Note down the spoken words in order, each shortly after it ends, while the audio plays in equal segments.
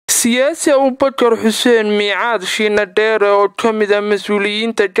siyaasi Abubakar Xuseen Miicaad Shiina Dheere oo ka mid ah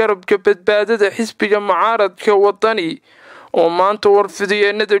mas'uuliyiinta garabka badbaadada xisbiga mucaaradka Wadani oo maanta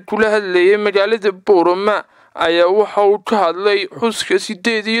warfidiyeenada kula hadlayay magaalada Boorama ayaa waxa uu ka hadlay xuska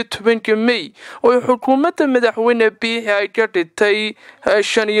 18 May oo xukuumadda madaxweyne Biixi ay ka dhigtay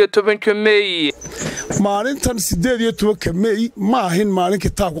 15 May. maalintan 18 May ma ahin maalin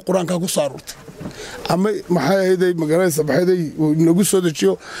kitaabka Quraanka ku saarurtay ama maxay magaalada baxday nagu soo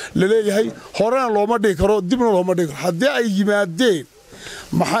dejiyo leeyahay horena looma dhigi karo dibna looma dhigi karo hadii ay yimaadeen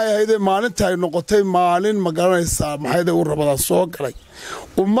maxay maalinta ay noqotay maalin magaalada maxay u rabada soo galay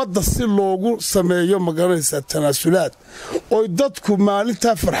ummadda si loogu sameeyo magaalada tanaasulaad oo dadku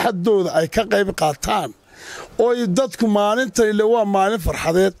maalinta farxadooda ay ka qayb qaataan oo dadku maalinta ilaa waa maalin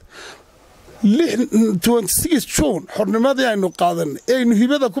farxadeed 26 June xornimadii aynu qaadanay aynu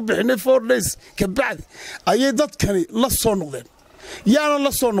hibada ku bixinay 4 days ka bacdi ayay dadkani la soo noqdeen yaana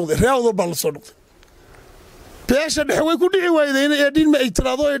la soo noqday reewdo baa la soo noqday beesha dhaxway ku dhici waayeen eedin ma ay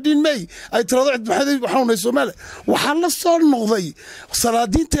tiraado cid maxay waxaan Soomaaliya waxa la soo noqday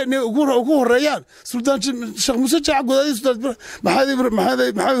salaadiinteena ugu horeeyaan sultaan Sheekh Muuse Jaac Gudomiye sultaan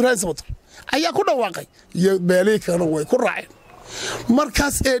maxay raaysato ayaa ku dhawaaqay iyo beelay kana way ku raaceen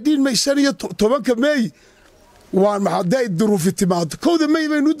markaas eedin may 15 May waan maxaday duruufti timaado kooda May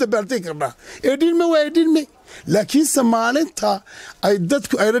baynu dabaltay karnaa eedin ma waa eedin May laakiin Soomaalinta ay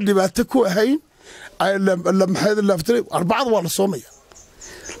dadku ay dhibaato ku ahayn ay la maxay laaftay arbacad waa la soomaya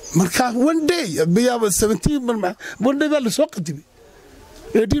marka one day biyaaba 17 one day baa la soo qadibay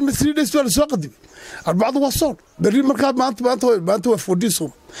eedin ma 3 days baa la soo qadibay arbacad waa soon bari marka maanta waa 14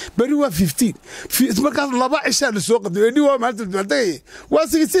 soom bari waa 15 marka laba cisha la soo qadibay eedin waa maanta dalday waa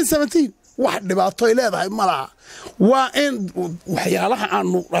 16 17 wax dhibaato ay leedahay malaha waa in waxyaalaha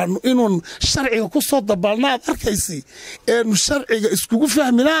aanu inuu sharciga ku soo dabalnaad arkaysi ee sharciga iskugu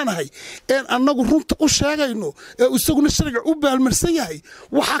fahminaanahay ee annagu runta u sheegayno ee isaguna sharciga u baalmarsan yahay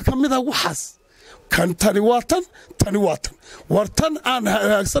waxa kamid ah waxaas kan tani waatan wartan aan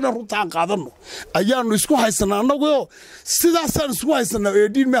hagaagsan runta aan qaadano ayaanu isku haysanaa annagu sidaas aan isku haysanaa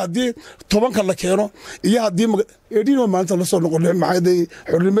eedin ma hadii 10 la keeno iyo hadii eedin oo maanta la soo noqonay maxay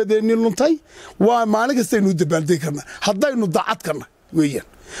xornimadeeni luntay waa maalin kasta inuu dabalday karna hadaynu daacad karna weeyaan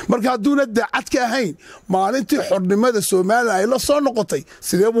marka haduuna daacad ka ahayn maalintii xornimada Soomaaliya ay la soo noqotay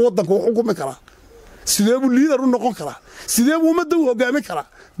sidee buu wadanka u xukumi karaa sidee buu leader u noqon karaa sidee buu ummadda u hogaamin karaa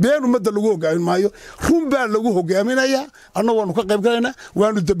been ummadda lagu hogaamin maayo run baa lagu hogaaminayaa annagu ka qayb galaynaa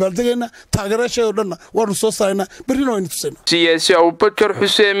waanu dabaaldagaynaa taageerashada dhanna waanu soo saaraynaa barina waynu tusaynaa siyaasi Abubakar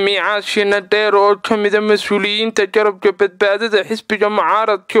Xuseen Miicaad Shiina Dheere oo ka mid ah mas'uuliyiinta garabka badbaadada xisbiga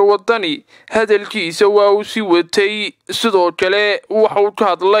mucaaradka Wadani hadalkiisa waa uu si watay sidoo kale waxa uu ka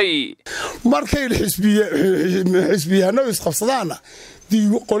hadlay markay xisbiyahana isqabsadaan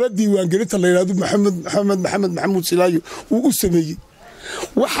qola diiwaangelinta la yiraahdo maxamed Silaayo uu u sameeyay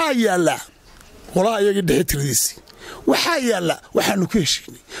waxaa yaala qolaa ayaga dhextiradiisi waxaa yaala waxaanu ku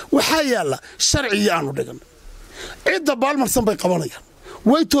heshiinay waxaa yaala sharci aanu dhigan cid baalmarsan bay qabanayaan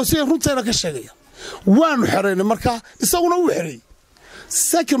way tooseen runteena ka sheegayaan waanu xareynay marka isaguna uu xareeyay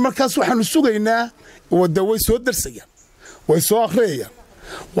sakin markaas waxaanu sugaynaa wada way soo darsayaan way soo akhriyaan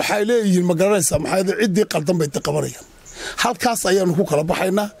waxay leeyihiin magaranaysa maxay ciidii qaldan bay qabanayaan halkaas ayaanu ku kala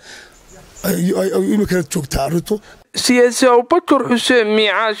baxaynaa ay kala joogtaa arrintu siyaasi Abubakar Xuseen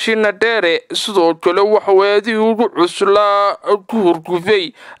Miicaad Shiina Dheere sidoo kale waxa weedii ugu cuslaa ku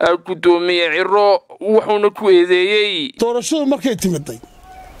hurgufay Gudomiye Ciro wuxuuna ku eedeeyay doorashadu markay timiday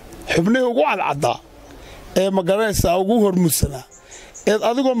xubnaha ugu cadcada ee magaranaysa ugu hormudsana ee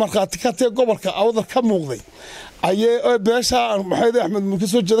adigoo marxaati ka tahay gobolka awdal ka muuqday ayay beesha maxay Axmed Mulki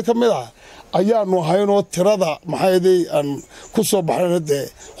soo jeeda kamid ah ayaanu hayno tirada maxay aan ku soo baxnay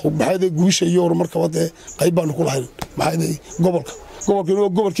maxay guusha iyo horumarka wada qayb baan ku lahayn maxay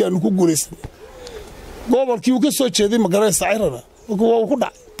gobolkii aanu ku guuleysan gobolkii uu ka soo jeeday magaalada Ciro oo ku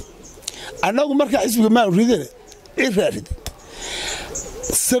dhacay anagu marka xisbiga ma rideen iraadid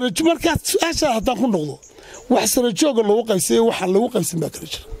sarjo marka aasha hadan ku noqdo wax sarjooga lagu qaybsay waxa lagu qaybsan baa kala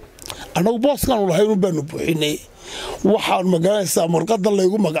jira anagu booskan u lahayn baanu buuxinay waxaan magaalada warqada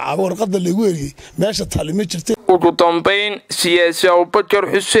lagu magacaabo warqada lagu eriyay meesha taalimo jirtay ugu dambeyn siyaasi Abubakar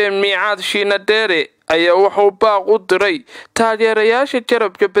Xuseen Miicaad Shiina Dheere ayaa wuxuu baaq u diray taageerayaasha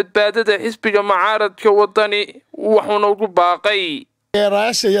garabka badbaadada xisbiga mucaaradka Wadani wuxuuna ugu baaqay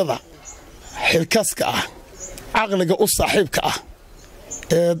taageerayaashayada xilkaska ah aqliga u saaxiibka ah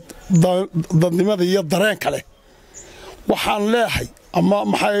ee dadnimada iyo dareenka leh waxaan leeyahay ama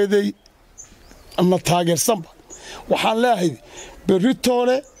maxay ama taageersanba waxaan leeyahay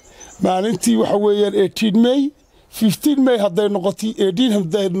beritoole maalintii waxa weeyaan 18 May 15 May hadday noqotay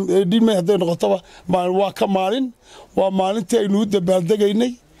 18 May hadday noqotaba waa ka maalin waa maalintii aynu u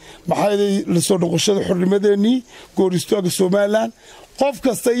dabaaldegaynay maxay la soo noqoshada xornimadeennii gooristooga Soomaaliland qof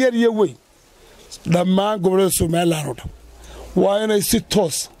kasta yar iyo weyn dhammaan gobolada Soomaaliland oo dhan waa inay si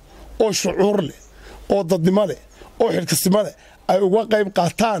toos oo shucuur leh oo dadnimo leh oo xilkasnimo leh ay uga qayb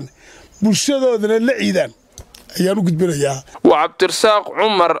qaataan bulshadoodana la ciidaan ayaan u gudbinayaa waa Cabdirasaaq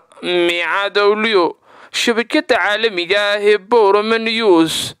Cumar Miicaad Awliyo shabakada caalamiga ah ee Boorama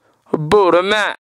News Boorama.